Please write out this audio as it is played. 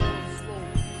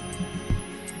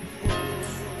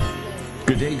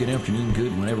Good day, good afternoon,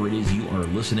 good whenever it is you are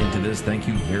listening to this. Thank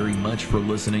you very much for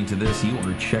listening to this. You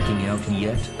are checking out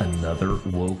yet another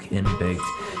Woke and Baked.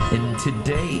 And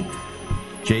today,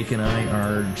 Jake and I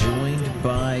are joined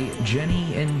by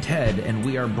Jenny and Ted, and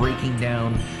we are breaking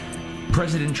down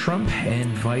President Trump and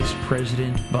Vice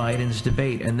President Biden's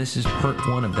debate. And this is part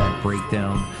one of that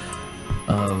breakdown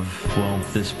of, well,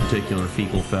 this particular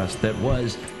fecal fest that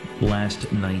was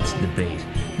last night's debate.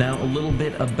 Now, a little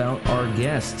bit about our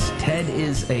guests. Ted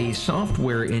is a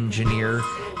software engineer,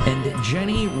 and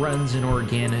Jenny runs an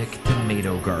organic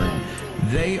tomato garden.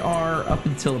 They are, up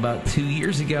until about 2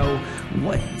 years ago,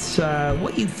 what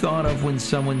you thought of when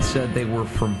someone said they were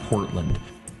from Portland.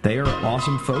 They are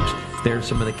awesome folks. They're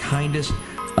some of the kindest,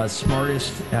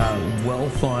 smartest, well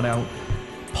thought out,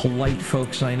 polite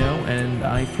folks I know, and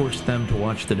I forced them to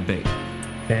watch the debate.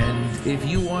 And if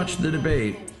you watch the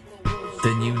debate,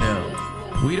 then you know.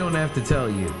 We don't have to tell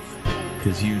you,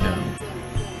 because you know.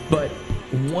 But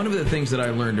one of the things that I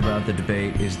learned about the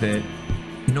debate is that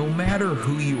no matter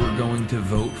who you were going to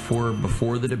vote for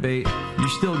before the debate, you're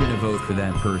still going to vote for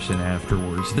that person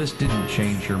afterwards. This didn't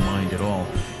change your mind at all.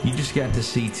 You just got to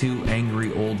see two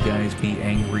angry old guys be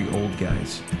angry old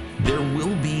guys. There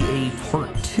will be a part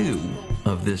two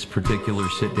of this particular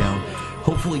sit-down,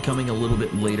 hopefully coming a little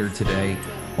bit later today.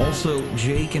 Also,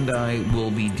 Jake and I will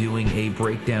be doing a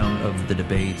breakdown of the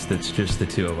debates that's just the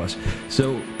two of us.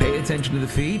 So pay attention to the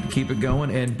feed, keep it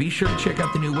going, and be sure to check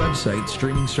out the new website,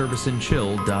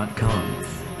 streamingserviceandchill.com.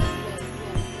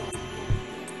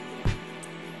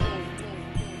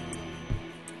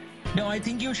 No, I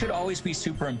think you should always be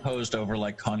superimposed over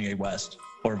like Kanye West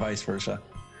or vice versa.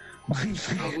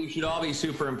 We should all be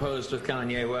superimposed with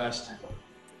Kanye West.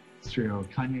 It's true.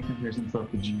 Kanye compares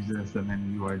himself to Jesus, and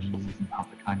then you are Jesus on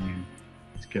top of Kanye.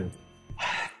 It's good.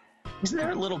 Isn't there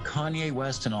a little Kanye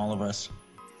West in all of us?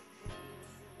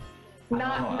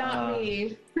 Not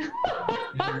me.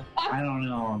 I don't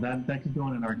know. That could go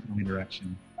in an uncanny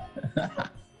direction. I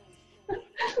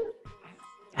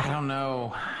don't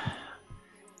know.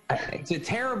 It's a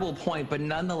terrible point, but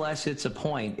nonetheless, it's a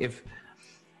point.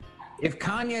 If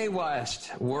Kanye West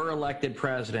were elected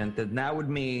president, then that would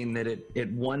mean that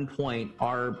at one point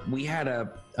we had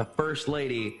a first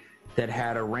lady that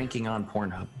had a ranking on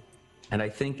Pornhub. And I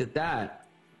think that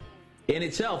in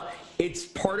itself, it's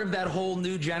part of that whole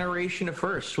new generation of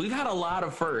firsts. We've had a lot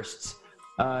of firsts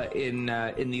in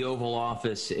the Oval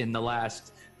Office in the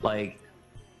last, I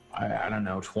don't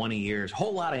know, 20 years. A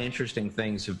whole lot of interesting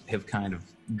things have kind of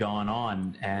gone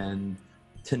on. And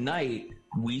tonight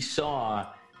we saw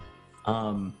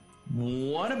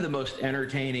one of the most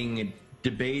entertaining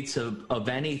debates of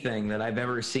anything that I've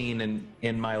ever seen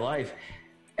in my life,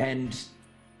 and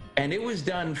it was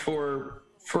done for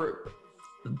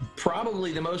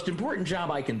probably the most important job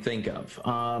I can think of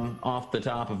off the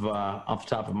top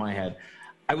of my head.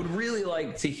 I would really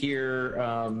like to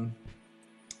hear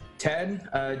Ted,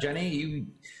 Jenny,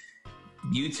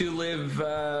 you two live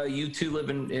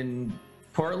in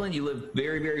Portland. You live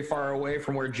very, very far away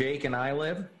from where Jake and I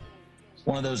live.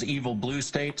 One of those evil blue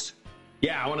states?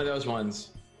 Yeah, one of those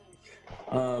ones.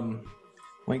 So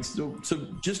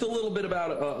just a little bit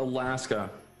about Alaska.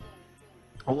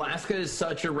 Alaska is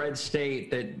such a red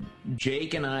state that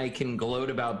Jake and I can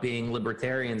gloat about being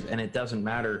libertarians, and it doesn't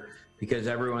matter because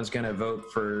everyone's going to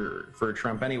vote for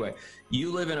Trump anyway.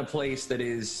 You live in a place that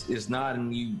is not,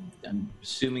 and I'm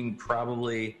assuming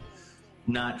probably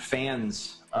not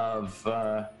fans of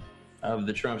the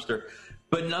Trumpster.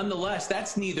 But nonetheless,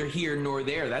 that's neither here nor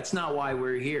there. That's not why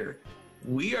we're here.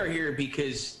 We are here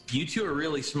because you two are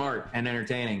really smart and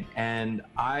entertaining, and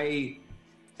I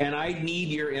need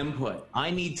your input.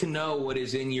 I need to know what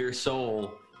is in your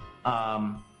soul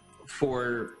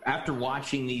for after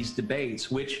watching these debates,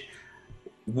 which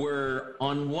were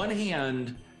on one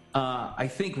hand, I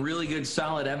think, really good,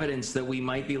 solid evidence that we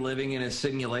might be living in a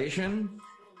simulation.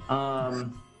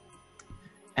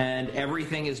 And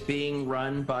everything is being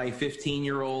run by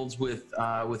 15-year-olds with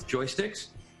joysticks.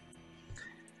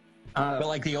 But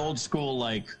like the old school,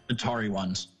 Atari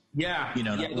ones. Yeah,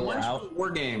 the ones from War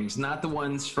Games, not the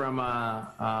ones from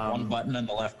one button in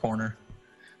the left corner.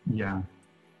 Yeah.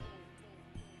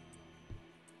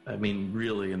 I mean,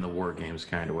 really in the War Games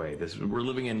kind of way. We're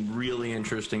living in really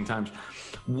interesting times.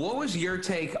 What was your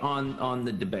take on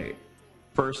the debate?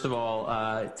 First of all,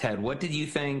 Ted, what did you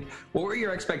think? What were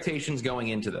your expectations going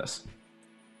into this?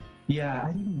 Yeah,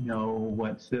 I didn't know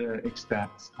what to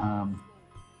expect.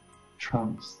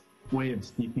 Trump's way of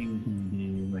speaking can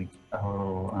be a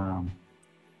little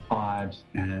odd,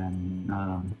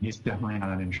 and he's definitely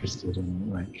not interested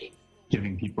in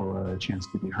giving people a chance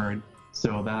to be heard.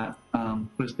 So that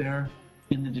was there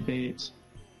in the debate.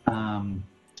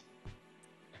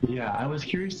 Yeah, I was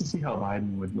curious to see how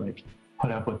Biden would like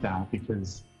put up with that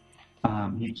because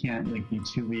he can't like be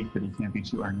too weak, but he can't be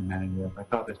too argumentative. I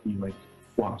thought that he like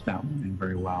walked that one in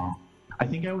very well. I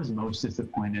think I was most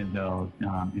disappointed though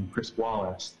in Chris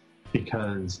Wallace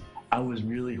because I was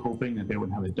really hoping that they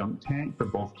would have a dunk tank for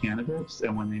both candidates,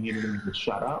 and when they needed him to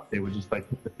shut up, they would just like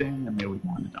hit the thing and they would go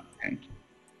in the dunk tank,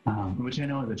 which I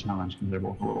know is a challenge because they're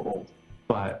both a little old,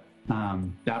 but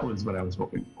that was what I was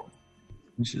hoping for.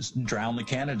 Just drown the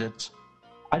candidates.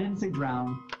 I didn't say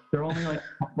drown. They're only like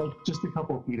just a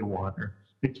couple of feet of water.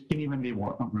 It can even be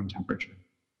room temperature.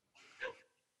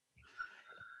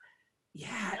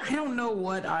 Yeah, I don't know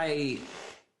what I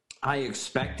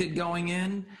expected going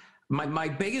in. My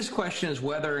biggest question is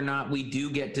whether or not we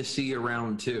do get to see a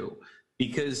round two,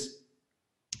 because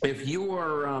if you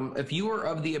are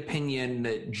of the opinion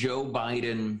that Joe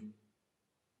Biden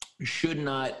should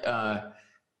not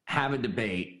have a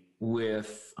debate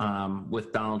with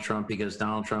Donald Trump because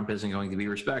Donald Trump isn't going to be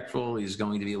respectful, he's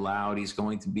going to be loud, he's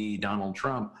going to be Donald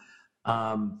Trump.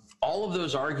 All of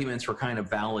those arguments were kind of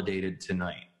validated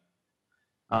tonight.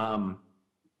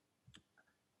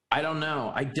 I don't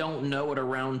know. I don't know what a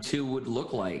round two would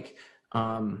look like.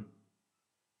 Precedent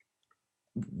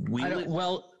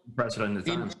of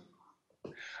times.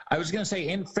 I was going to say,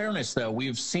 in fairness, though,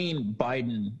 we've seen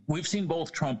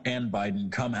both Trump and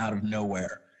Biden come out of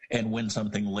nowhere and win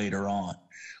something later on.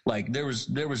 Like there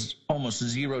was almost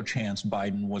zero chance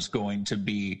Biden was going to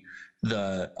be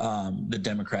the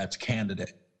Democrats'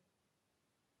 candidate.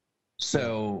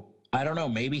 So I don't know.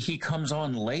 Maybe he comes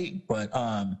on late, but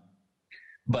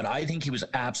I think he was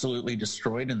absolutely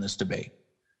destroyed in this debate.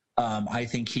 I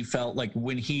think he felt like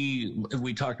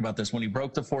we talked about this, when he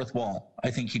broke the fourth wall, I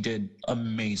think he did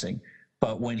amazing.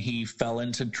 But when he fell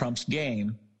into Trump's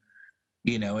game,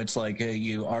 you know, it's like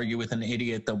you argue with an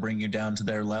idiot, they'll bring you down to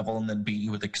their level and then beat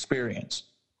you with experience.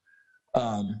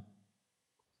 And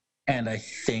I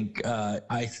think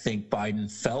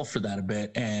Biden fell for that a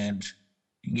bit, and,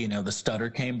 you know, the stutter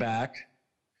came back.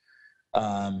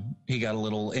 He got a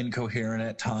little incoherent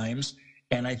at times.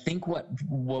 And I think what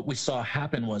we saw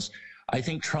happen was, I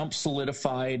think Trump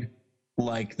solidified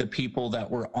like the people that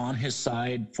were on his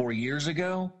side 4 years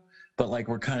ago, but like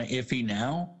we're kind of iffy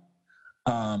now.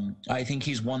 I think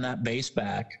he's won that base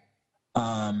back.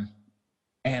 And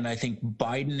I think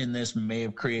Biden in this may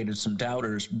have created some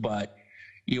doubters, but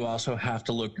you also have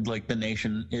to look like the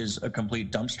nation is a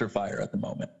complete dumpster fire at the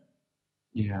moment.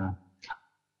 Yeah.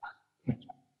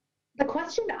 The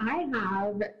question I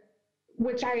have,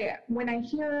 when I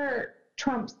hear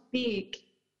Trump speak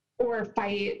or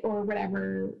fight or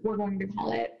whatever we're going to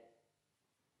call it,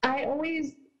 I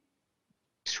always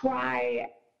try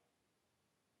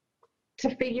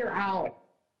to figure out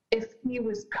if he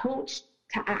was coached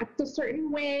to act a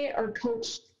certain way or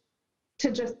coached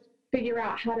to just figure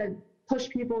out how to push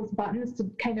people's buttons to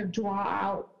kind of draw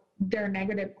out their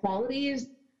negative qualities.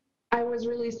 I was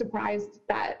really surprised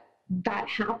that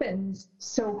happened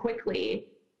so quickly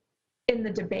in the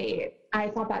debate. I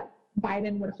thought that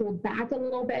Biden would hold back a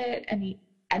little bit, and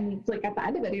like at the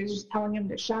end of it, he was just telling him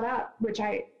to shut up, which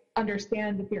I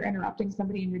understand if you're interrupting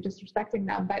somebody and you're disrespecting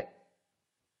them. But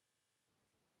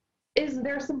is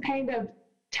there some kind of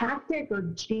tactic or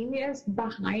genius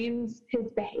behind his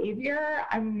behavior?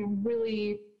 I'm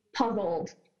really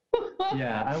puzzled.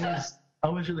 Yeah, I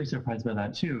was really surprised by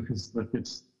that too, because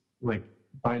it's like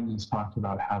Biden has talked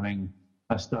about having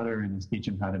a stutter and a speech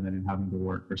impediment and having to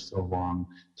work for so long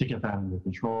to get that under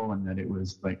control, and that it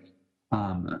was like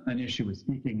an issue with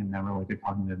speaking and never like a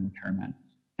cognitive impairment.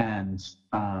 And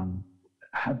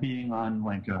being on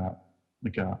like a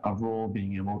role,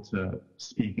 being able to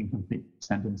speak in complete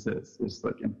sentences is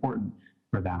like important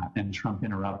for that. And Trump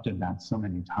interrupted that so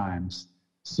many times.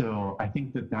 So I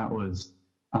think that was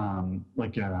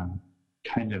like a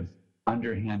kind of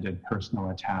underhanded personal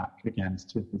attack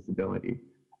against his disability.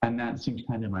 And that seemed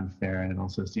kind of unfair, and it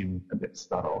also seemed a bit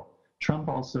subtle. Trump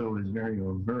also was very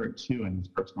overt, too, in his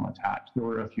personal attack. There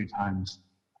were a few times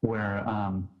where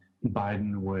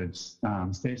Biden would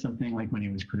say something like, when he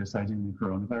was criticizing the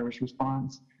coronavirus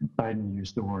response, Biden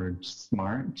used the word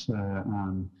smart,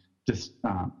 saying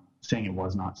it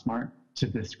was not smart, to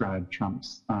describe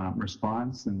Trump's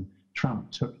response. And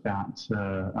Trump took that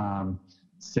to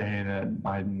say that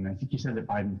Biden, I think he said that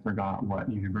Biden forgot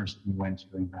what university he went to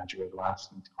and graduated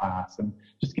last week's class, and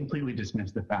just completely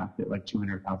dismissed the fact that like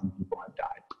 200,000 people had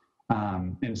died.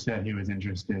 Instead, he was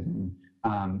interested in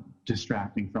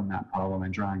distracting from that problem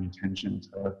and drawing attention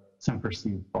to some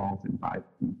perceived fault in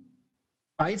Biden.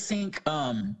 I think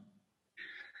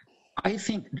I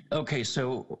think, okay,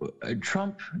 so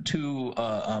Trump to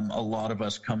a lot of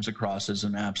us comes across as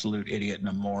an absolute idiot and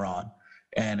a moron,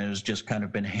 and has just kind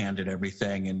of been handed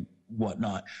everything and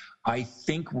whatnot. I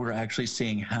think we're actually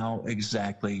seeing how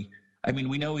exactly. I mean,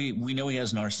 we know he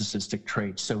has narcissistic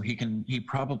traits, so he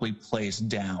probably plays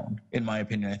down. In my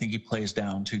opinion, I think he plays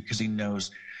down too because he knows,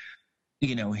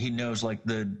 he knows like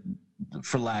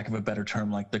for lack of a better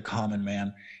term, like the common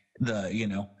man,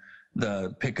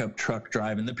 the pickup truck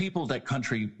driving, the people that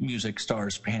country music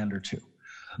stars pander to.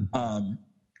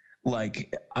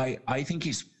 I think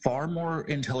he's far more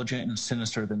intelligent and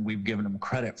sinister than we've given him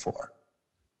credit for.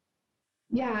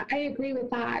 Yeah, I agree with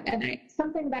that. And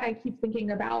something that I keep thinking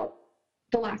about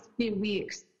the last few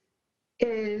weeks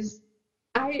is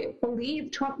I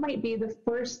believe Trump might be the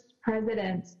first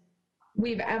president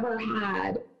we've ever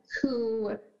had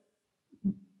who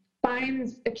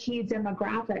finds a key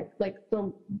demographic, like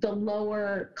the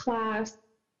lower class,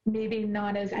 maybe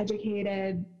not as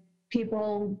educated,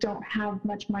 people don't have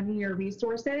much money or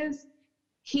resources.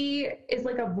 He is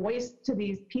like a voice to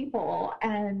these people,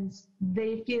 and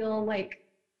they feel like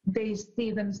they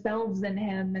see themselves in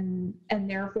him, and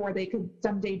therefore they could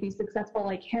someday be successful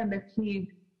like him if he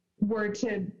were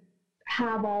to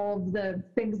have all of the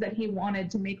things that he wanted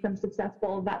to make them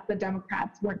successful that the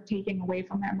Democrats weren't taking away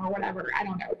from him or whatever. I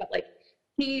don't know, but like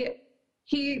he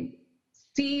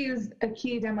sees a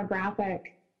key demographic,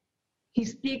 he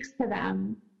speaks to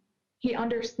them, he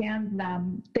understands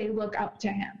them, they look up to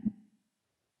him.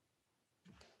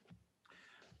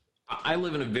 I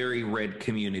live in a very red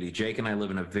community. Jake and I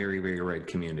live in a very, very red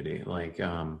community. Like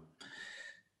the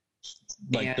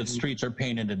streets are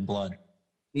painted in blood.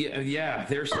 Yeah,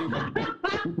 there's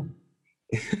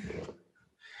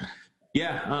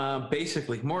yeah,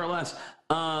 basically, more or less.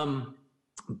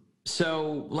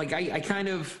 So like I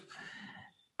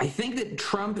think that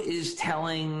Trump is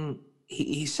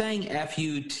he's saying F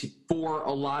you for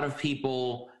a lot of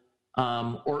people,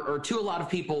 or to a lot of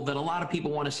people that a lot of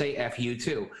people want to say F you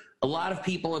to. A lot of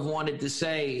people have wanted to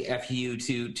say F you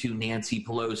to Nancy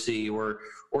Pelosi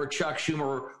or Chuck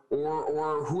Schumer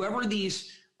or whoever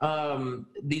these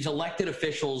elected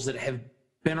officials that have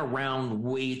been around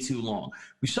way too long.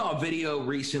 We saw a video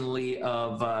recently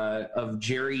of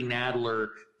Jerry Nadler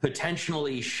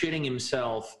potentially shitting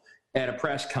himself at a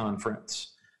press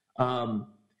conference. And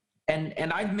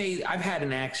I've had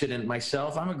an accident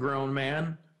myself. I'm a grown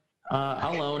man.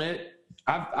 I'll own it.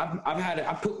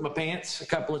 I've pooped my pants a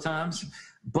couple of times,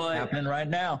 but happening right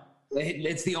now.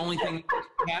 It's the only thing that makes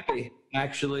me happy,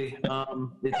 actually.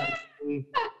 I'm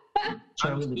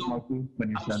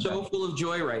so full of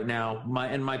joy right now.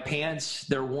 My pants,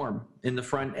 they're warm in the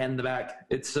front and the back.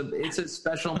 It's a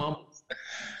special moment.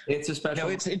 It's a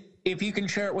special. If you can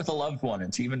share it with a loved one,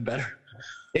 it's even better.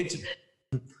 It's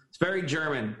very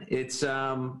German. It's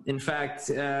in fact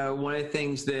one of the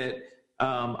things that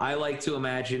I like to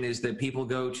imagine is that people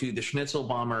go to the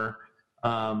Schnitzelbomber,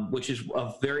 which is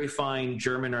a very fine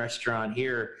German restaurant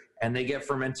here, and they get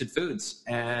fermented foods,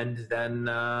 and then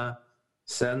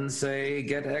say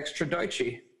get extra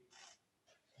Deutsche.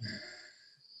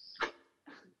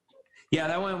 Yeah,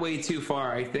 that went way too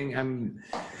far. I think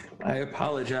I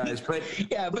apologize, but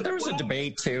yeah, but there was a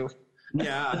debate too.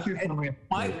 Yeah.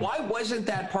 Why wasn't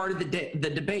that part of the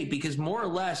debate? Because more or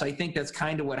less, I think that's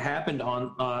kind of what happened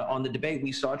on the debate.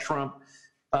 We saw Trump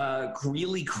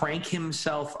really crank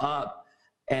himself up,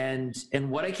 and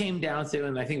what I came down to,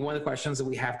 and I think one of the questions that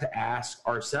we have to ask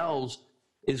ourselves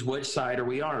is which side are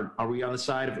we on? Are we on the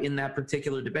side of, in that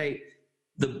particular debate,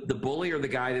 the bully or the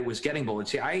guy that was getting bullied?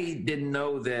 See, I didn't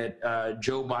know that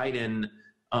Joe Biden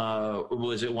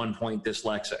was at one point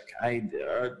dyslexic.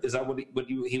 Is that what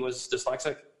he was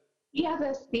dyslexic? He has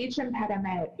a speech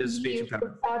impediment. He's a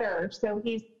stutter, so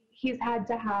he's had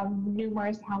to have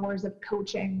numerous hours of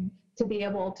coaching to be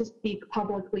able to speak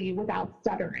publicly without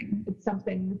stuttering. It's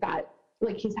something that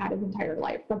he's had his entire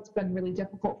life. That's been really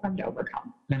difficult for him to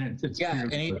overcome. And it's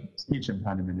speech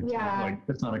impediment.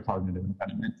 It's not a cognitive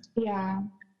impediment. Yeah.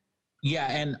 Yeah,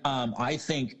 and I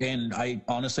think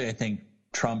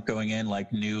Trump going in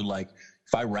knew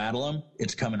if I rattle him,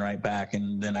 it's coming right back,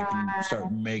 and then I can start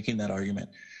making that argument.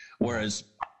 Whereas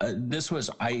I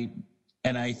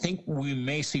think we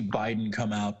may see Biden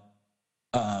come out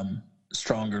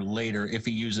stronger later if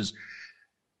he uses.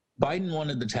 Biden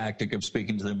wanted the tactic of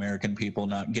speaking to the American people,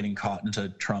 not getting caught into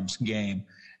Trump's game.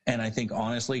 And I think,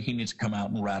 honestly, he needs to come out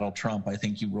and rattle Trump. I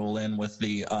think you roll in with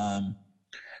the,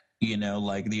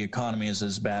 the economy is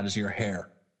as bad as your hair.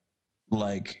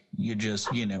 You just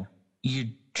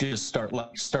start, and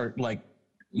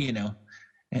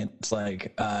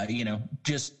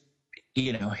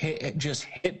it's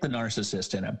hit the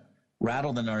narcissist in him.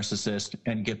 rattle the narcissist,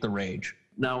 and get the rage.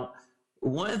 Now,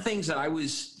 one of the things that I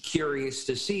was curious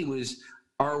to see was,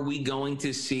 are we going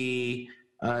to see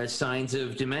signs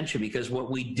of dementia? Because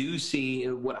what we do see,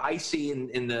 what I see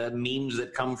in the memes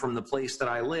that come from the place that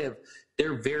I live,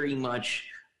 they're very much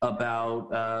about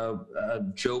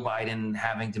Joe Biden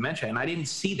having dementia. And I didn't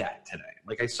see that today.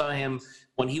 Like, I saw him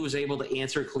when he was able to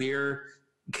answer clear,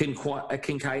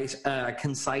 concise,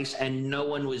 and no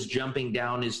one was jumping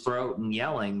down his throat and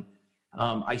yelling.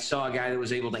 I saw a guy that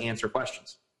was able to answer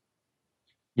questions.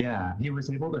 Yeah, he was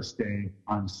able to stay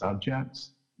on subject,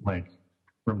 like,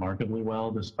 remarkably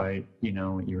well, despite,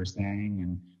 what you were saying.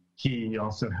 And he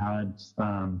also had,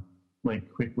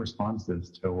 like, quick responses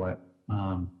to what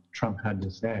Trump had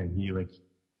to say.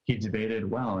 He debated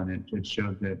well, and it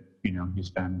showed that, he's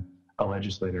been a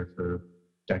legislator for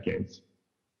decades.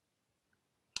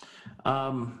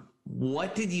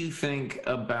 What did you think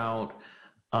about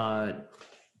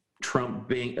Trump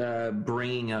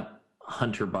bringing up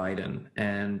Hunter Biden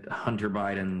and Hunter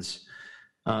Biden's?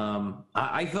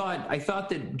 I thought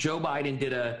that Joe Biden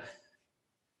did an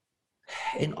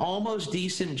almost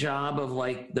decent job of,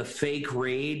 like, the fake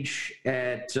rage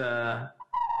at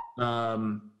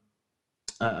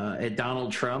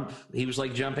Donald Trump. He was,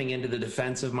 like, jumping into the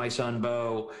defense of my son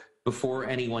Beau before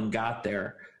anyone got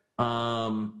there.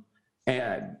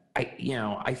 And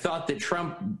I thought that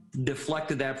Trump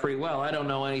deflected that pretty well. I don't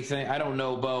know anything. I don't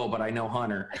know Beau, but I know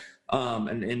Hunter,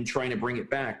 and trying to bring it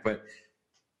back. But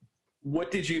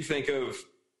what did you think of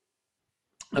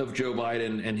Joe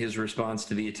Biden and his response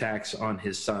to the attacks on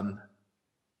his son?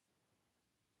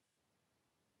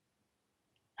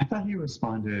 I thought he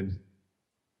responded,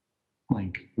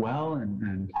 like, well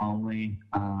and calmly.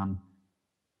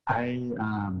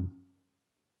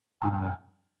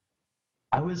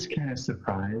 I was kind of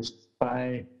surprised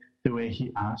by the way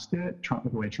he asked it,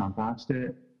 the way Trump asked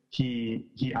it. He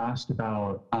asked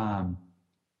about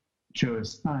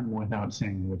Joe's son without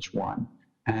saying which one,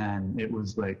 and it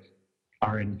was, like,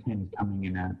 already kind of coming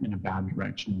in a bad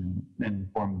direction in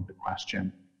form of the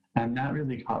question, and that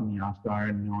really caught me off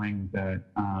guard, knowing that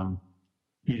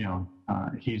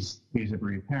he's a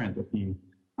bereaved parent, that he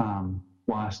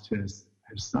lost his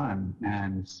son,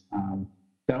 and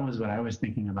that was what I was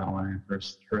thinking about when I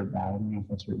first heard that. I don't know if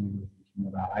that's what you were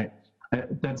thinking about.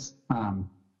 That's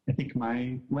I think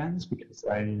my lens, because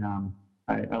I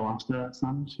lost a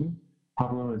son too,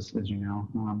 Pablo, as you know,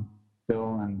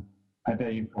 Bill, and I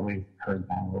bet you probably heard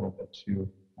that a little bit too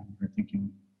when you were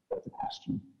thinking about the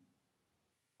question.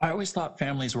 I always thought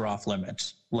families were off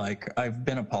limits. Like, I've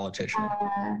been a politician.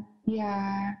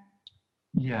 Yeah.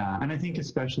 Yeah, and I think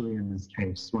especially in this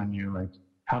case, when you, like,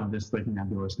 have this, like,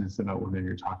 nebulousness about whether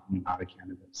you're talking about a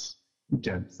candidate's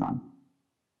dead son.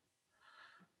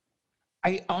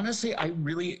 I honestly, I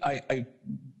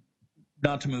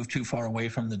not to move too far away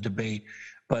from the debate,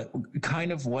 but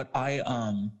kind of what I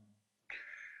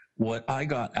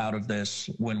got out of this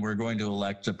when we're going to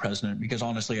elect a president, because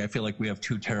honestly, I feel like we have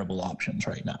two terrible options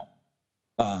right now.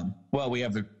 Well, we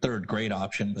have the third great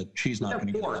option, but she's not going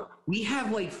to get it. We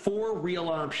have, like, four real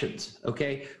options,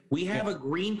 okay? We have a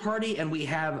Green Party and we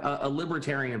have a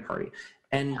Libertarian Party.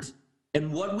 And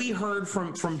what we heard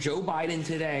from Joe Biden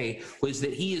today was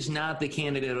that he is not the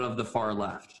candidate of the far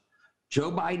left.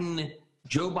 Joe Biden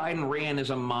ran as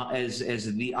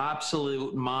the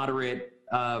absolute moderate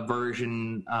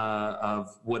version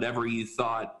of whatever you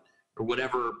thought, or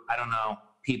whatever, I don't know,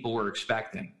 people were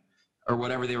expecting, or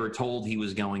whatever they were told he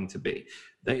was going to be.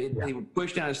 They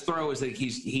pushed down his throat is that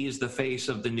he is the face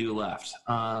of the new left,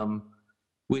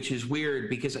 which is weird,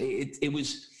 because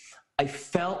I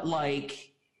felt like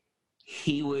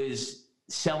he was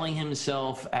selling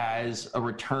himself as a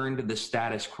return to the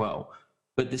status quo.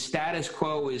 But the status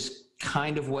quo is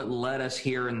kind of what led us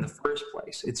here in the first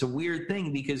place. It's a weird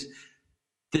thing, because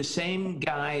the same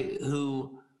guy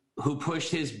who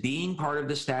pushed his being part of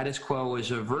the status quo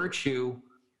as a virtue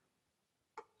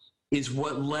is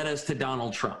what led us to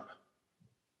Donald Trump.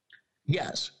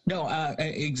 Yes. No,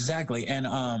 exactly. And,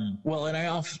 well, and I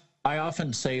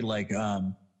often say, like,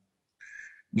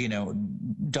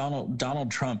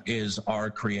 Donald Trump is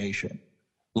our creation.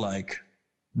 Like,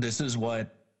 this is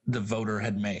what the voter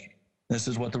had made. This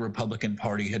is what the Republican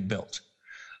Party had built.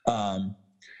 And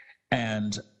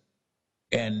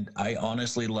I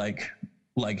honestly like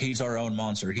he's our own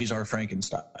monster. He's our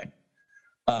Frankenstein.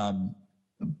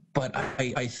 But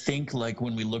I think, like,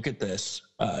 when we look at this,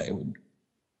 we're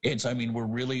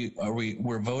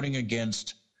voting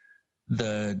against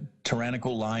the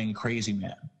tyrannical, lying, crazy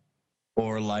man,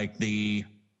 or like the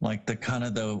kind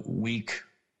of the weak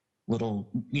little,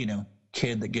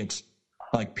 kid that gets,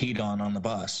 like, peed on the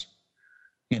bus.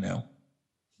 you know,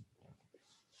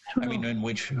 I mean, in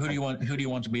which, who do you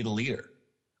want to be the leader?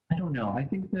 I don't know. I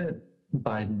think that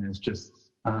Biden is just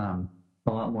a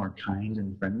lot more kind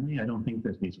and friendly. I don't think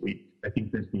that he's weak. I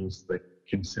think that he's like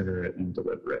considerate and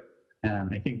deliberate.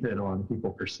 And I think that a lot of people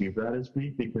perceive that as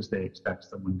weak because they expect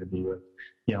someone to be like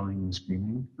yelling and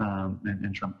screaming.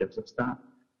 And Trump gives us that.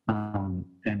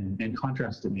 And in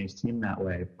contrast, it may seem that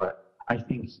way, but I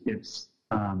think it's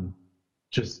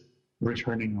just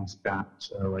returning us back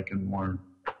to like a more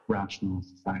rational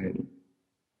society.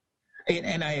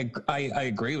 And I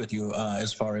agree with you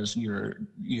as far as your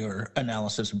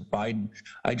analysis of Biden.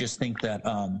 I just think that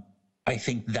I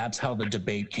think that's how the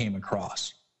debate came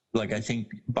across. Like, I think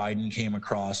Biden came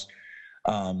across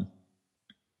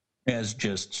as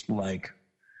just like,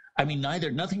 I mean,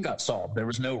 nothing got solved. There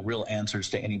was no real answers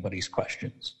to anybody's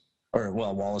questions, or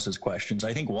well, Wallace's questions.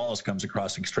 I think Wallace comes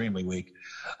across extremely weak,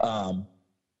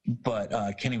 but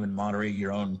can't even moderate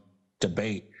your own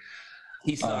debate.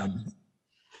 He's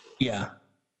yeah.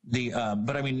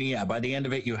 But I mean, yeah, by the end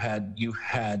of it, you had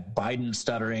Biden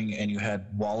stuttering, and you had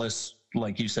Wallace,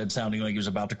 like you said, sounding like he was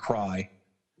about to cry.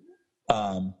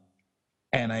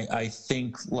 And I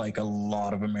think like a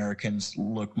lot of Americans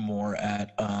look more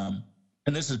at,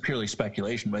 and this is purely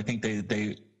speculation, but I think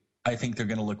I think they're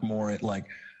going to look more at like,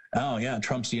 oh yeah,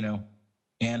 Trump's,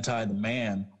 anti the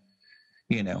man,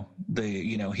 he's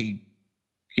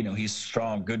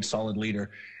strong, good, solid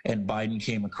leader. And Biden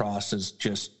came across as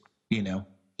just,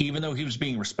 even though he was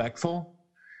being respectful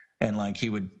and like he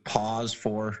would pause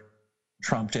for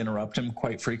Trump to interrupt him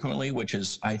quite frequently, which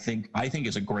is, I think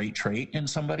is a great trait in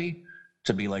somebody,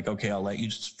 to be like, okay, I'll let you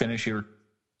just finish your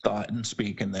thought and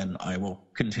speak, and then I will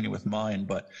continue with mine.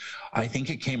 But I think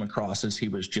it came across as he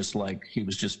was just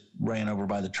ran over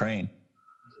by the train.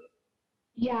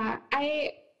 Yeah,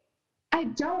 I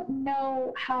don't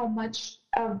know how much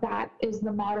of that is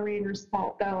the moderator's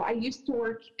fault, though. I used to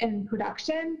work in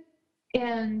production,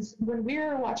 and when we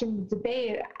were watching the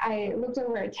debate, I looked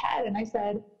over at Ted and I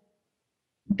said,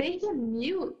 they can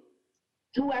mute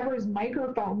whoever's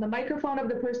microphone, the microphone of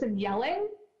the person yelling.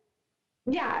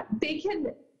 Yeah, they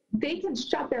can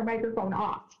shut their microphone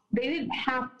off. They didn't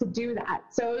have to do that.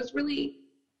 So I was really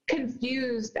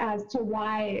confused as to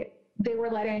why they were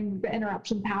letting the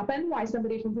interruptions happen, why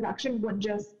somebody from production wouldn't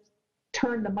just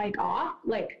turn the mic off.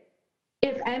 Like,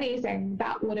 if anything,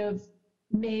 that would have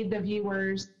made the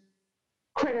viewers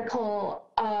critical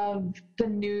of the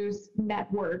news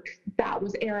network that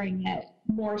was airing it,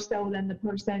 more so than the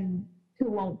person who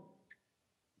won't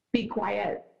be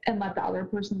quiet and let the other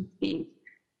person speak.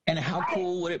 And how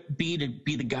cool would it be to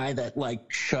be the guy that like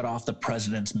shut off the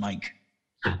president's mic?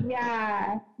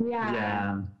 Yeah.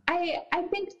 I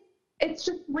think it's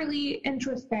just really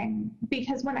interesting,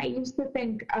 because when I used to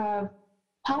think of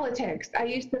politics, I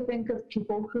used to think of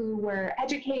people who were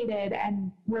educated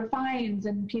and refined,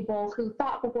 and people who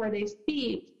thought before they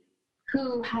speak,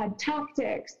 who had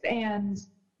tactics and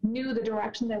knew the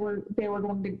direction they were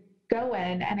going to go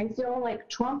in. And I feel like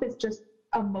Trump is just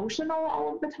emotional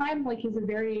all of the time. Like, he's a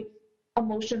very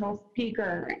emotional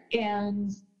speaker,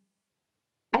 and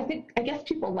I guess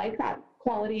people like that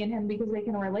quality in him because they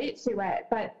can relate to it.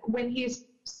 But when he's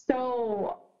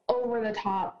so over the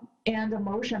top and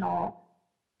emotional,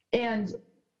 and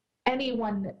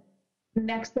anyone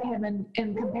next to him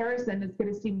in comparison is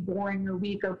going to seem boring or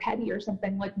weak or petty or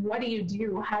something, like, what do you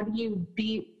do? How do you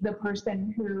beat the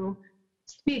person who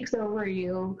speaks over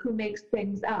you, who makes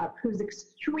things up, who's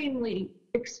extremely,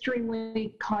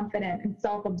 extremely confident and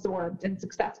self-absorbed and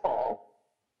successful?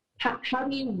 How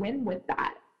do you win with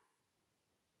that?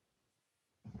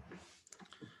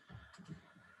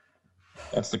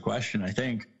 That's the question, I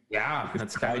think. Yeah,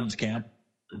 that's Biden's camp.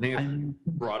 I think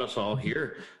it brought us all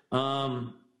here.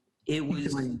 It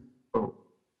was.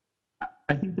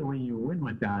 I think the way you win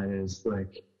with that is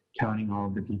like counting all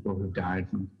of the people who died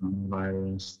from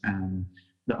coronavirus and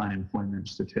the unemployment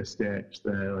statistics,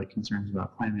 the like concerns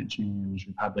about climate change.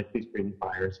 We've had like these crazy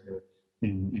fires here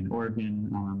in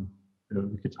Oregon that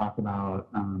we could talk about.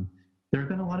 There have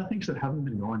been a lot of things that haven't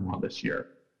been going well this year.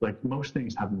 Like, most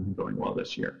things haven't been going well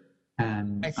this year,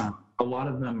 and a lot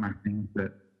of them are things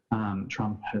that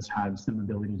Trump has had some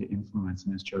ability to influence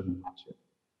and has chosen not to.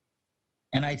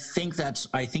 And I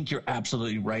think you're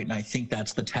absolutely right. And I think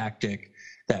that's the tactic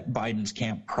that Biden's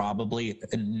camp probably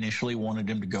initially wanted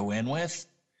him to go in with.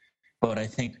 But I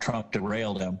think Trump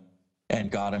derailed him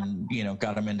and got him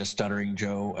into Stuttering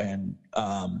Joe.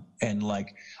 And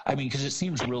like, I mean, because it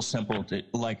seems real simple to,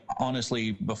 like,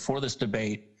 honestly, before this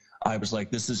debate, I was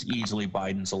like, this is easily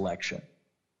Biden's election.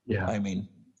 Yeah. I mean,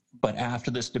 but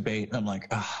after this debate, I'm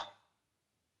like,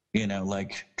 You know,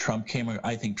 like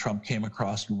I think Trump came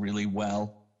across really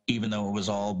well, even though it was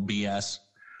all BS.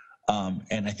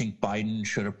 And I think Biden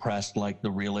should have pressed like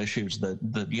the real issues, the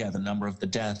number of the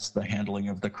deaths, the handling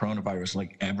of the coronavirus,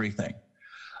 like everything.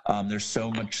 There's so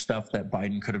much stuff that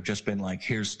Biden could have just been like,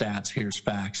 here's stats, here's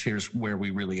facts, here's where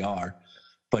we really are.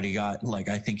 But he got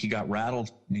I think he got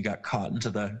rattled and he got caught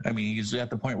into he's at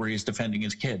the point where he's defending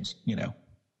his kids, you know?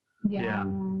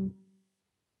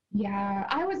 Yeah,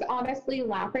 I was honestly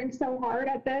laughing so hard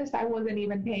at this. I wasn't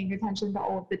even paying attention to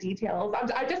all of the details.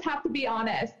 I just have to be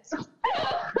honest.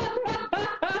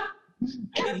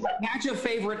 That's a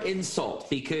favorite insult,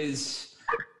 because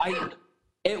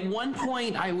at one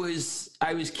point I was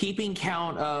keeping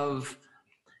count of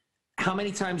how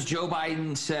many times Joe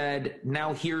Biden said,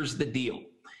 "Now here's the deal."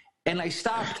 And I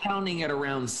stopped counting at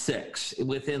around 6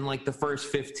 within like the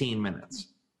first 15 minutes.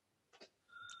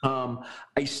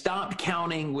 I stopped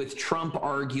counting with Trump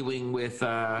arguing with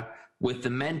the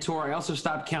mentor. I also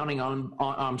stopped counting on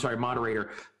I'm sorry,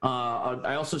 moderator.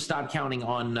 I also stopped counting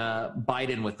on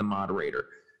Biden with the moderator.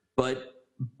 But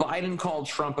Biden called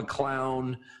Trump a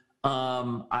clown.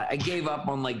 I gave up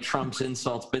on like Trump's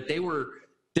insults, but they were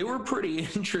pretty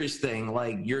interesting.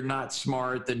 Like, you're not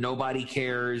smart, that nobody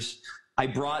cares. I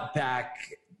brought back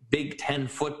Big Ten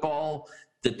football.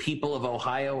 The people of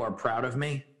Ohio are proud of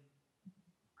me.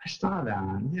 I saw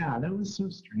that. Yeah, that was so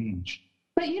strange.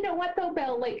 But you know what, though,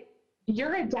 Bill? Like,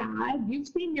 you're a dad. You've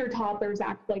seen your toddlers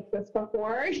act like this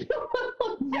before.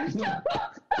 That's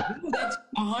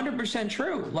 100%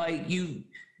 true. Like, you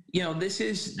know, this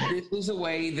is a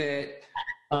way that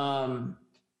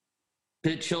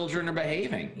that children are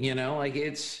behaving. You know, like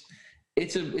it's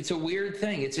a weird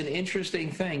thing. It's an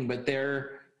interesting thing, but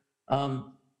they're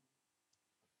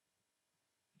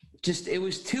it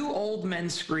was two old men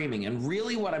screaming. And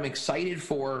really what I'm excited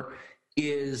for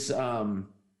is the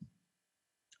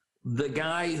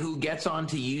guy who gets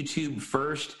onto YouTube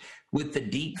first with the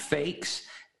deep fakes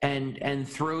and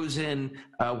throws in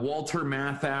Walter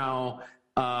Matthau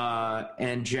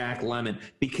and Jack Lemmon,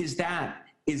 because that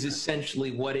is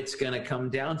essentially what it's going to come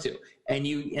down to.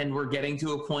 And we're getting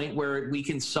to a point where we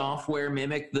can software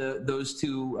mimic those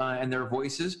two and their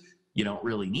voices. You don't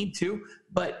really need to,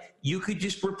 but you could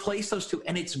just replace those two,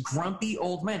 and it's grumpy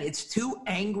old men. It's two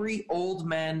angry old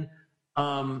men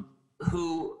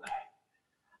who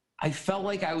I felt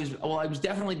like I was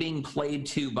definitely being played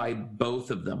to by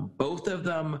both of them. Both of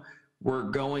them were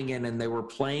going in and they were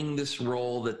playing this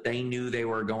role that they knew they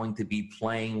were going to be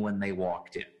playing when they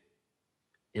walked in.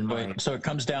 So it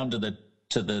comes down to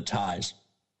the ties.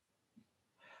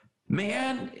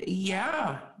 Man,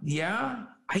 yeah.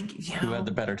 Who had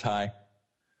the better tie?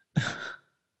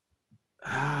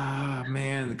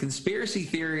 Man, the conspiracy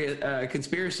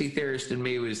theorist in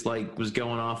me was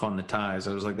going off on the ties.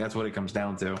 I was like, that's what it comes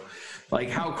down to. Like,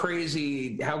 how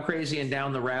crazy and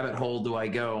down the rabbit hole do I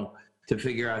go to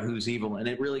figure out who's evil? And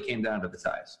it really came down to the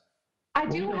ties. I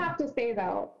do have to say,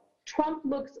 though, Trump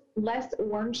looks less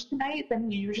orange tonight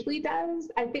than he usually does.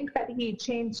 I think that he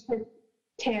changed his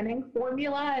tanning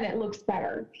formula and it looks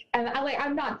better. And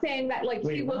I'm not saying that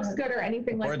he looks good or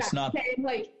anything like that. It's not, I'm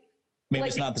saying, maybe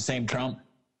it's not the same Trump.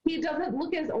 He doesn't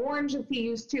look as orange as he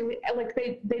used to. Like,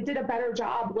 they did a better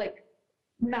job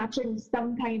matching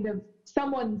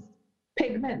someone's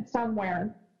pigment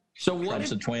somewhere. So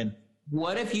Trump's a twin.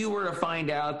 What if you were to find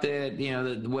out that,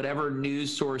 that whatever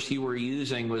news source you were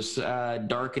using was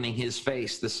darkening his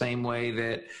face the same way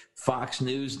that Fox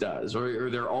News does, or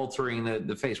they're altering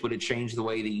the face? Would it change the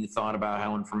way that you thought about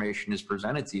how information is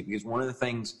presented to you? Because one of the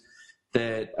things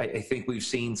that I think we've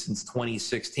seen since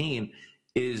 2016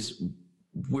 is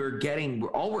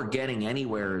all we're getting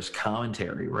anywhere is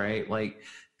commentary, right? Like,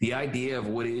 the idea of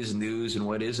what is news and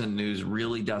what isn't news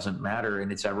really doesn't matter.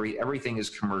 And it's everything is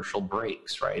commercial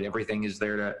breaks, right? Everything is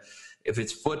there to, if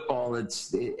it's football,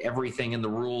 everything in the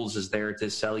rules is there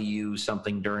to sell you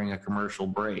something during a commercial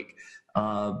break.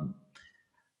 Do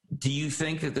you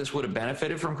think that this would have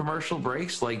benefited from commercial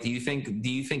breaks? Like, do you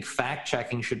think fact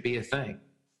checking should be a thing?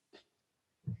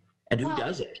 And who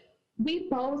does it? We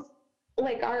both,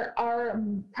 our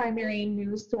primary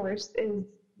news source is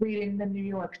reading the New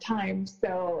York Times,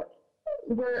 so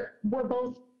we're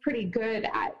both pretty good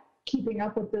at keeping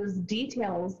up with those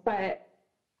details. But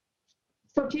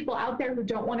for people out there who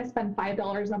don't want to spend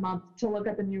 $5 a month to look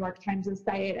at the New York Times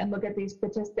site and look at these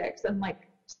statistics and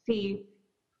see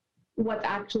what's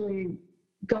actually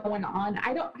going on,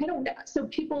 I don't know. So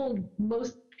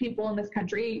most people in this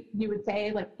country, you would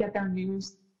say, get their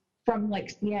news from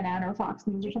CNN or Fox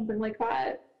News or something like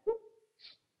that.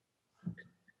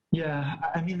 Yeah,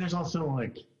 I mean, there's also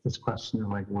this question of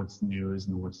what's news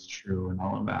and what's true and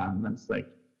all of that. And that's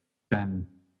been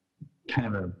kind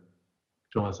of a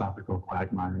philosophical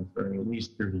quagmire for at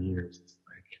least 30 years. It's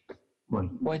like,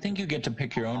 well, I think you get to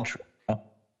pick your own truth.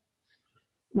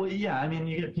 well, yeah, I mean,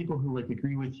 you get people who like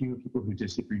agree with you, people who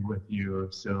disagree with you.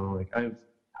 So like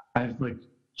I've like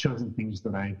chosen things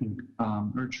that I think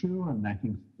are true, and I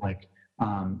think like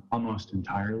almost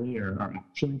entirely are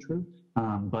actually true.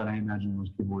 But I imagine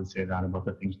most people would say that about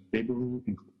the things that they believe,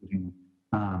 including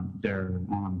their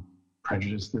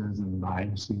prejudices and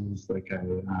biases. Like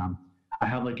I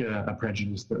have like a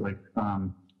prejudice that like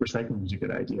recycling is a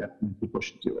good idea and people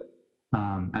should do it.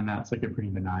 And that's like a pretty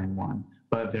benign one.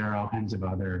 But there are all kinds of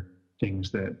other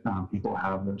things that people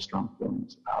have their strong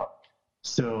feelings about.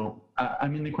 So, I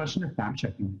mean, the question of fact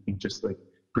checking, I think, just like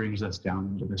brings us down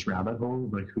into this rabbit hole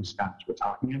of like whose facts we're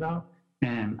talking about.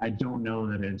 And I don't know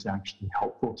that it's actually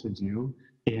helpful to do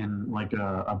in like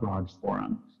a broad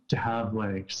forum, to have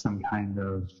like some kind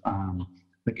of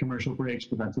like commercial breaks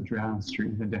where that's addressed, or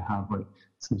even to have like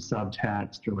some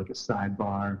subtext or like a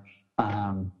sidebar.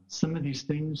 Some of these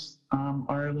things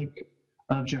are like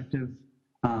objective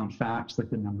facts, like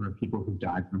the number of people who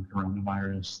died from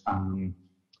coronavirus,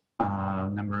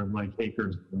 number of like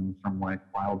acres from like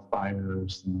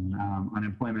wildfires, and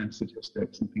unemployment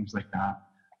statistics and things like that.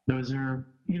 Those are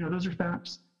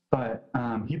facts, but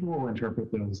people will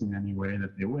interpret those in any way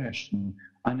that they wish. And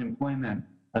unemployment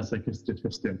as like a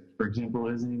statistic, for example,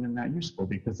 isn't even that useful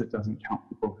because it doesn't count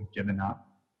people who've given up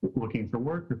looking for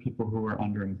work or people who are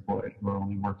underemployed, who are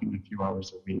only working a few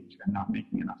hours a week and not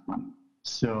making enough money.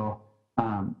 So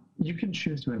you can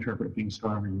choose to interpret things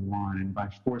however you want, and by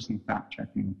forcing fact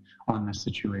checking on the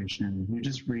situation, you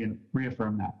just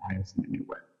reaffirm that bias in a new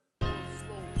way.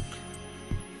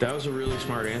 That was a really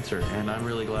smart answer, and I'm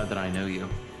really glad that I know you.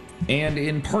 And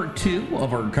in part 2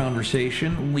 of our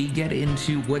conversation, we get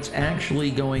into what's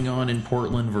actually going on in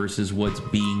Portland versus what's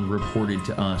being reported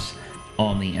to us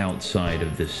on the outside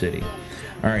of the city.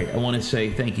 All right, I want to say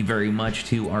thank you very much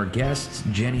to our guests,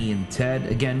 Jenny and Ted,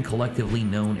 again, collectively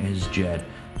known as Jed.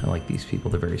 I like these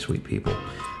people. They're very sweet people.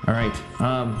 All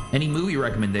right, any movie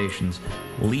recommendations,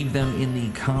 leave them in the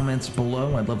comments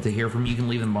below. I'd love to hear from you. You can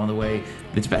leave them, by the way.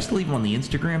 It's best to leave them on the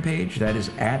Instagram page. That is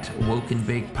at Woke and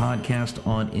Baked Podcast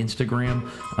on Instagram.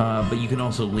 But you can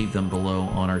also leave them below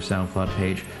on our SoundCloud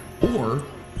page or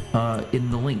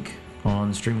in the link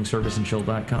on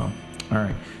streamingserviceandchill.com. All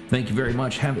right. Thank you very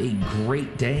much. Have a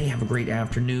great day. Have a great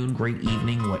afternoon, great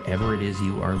evening, whatever it is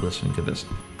you are listening to this.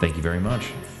 Thank you very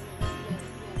much.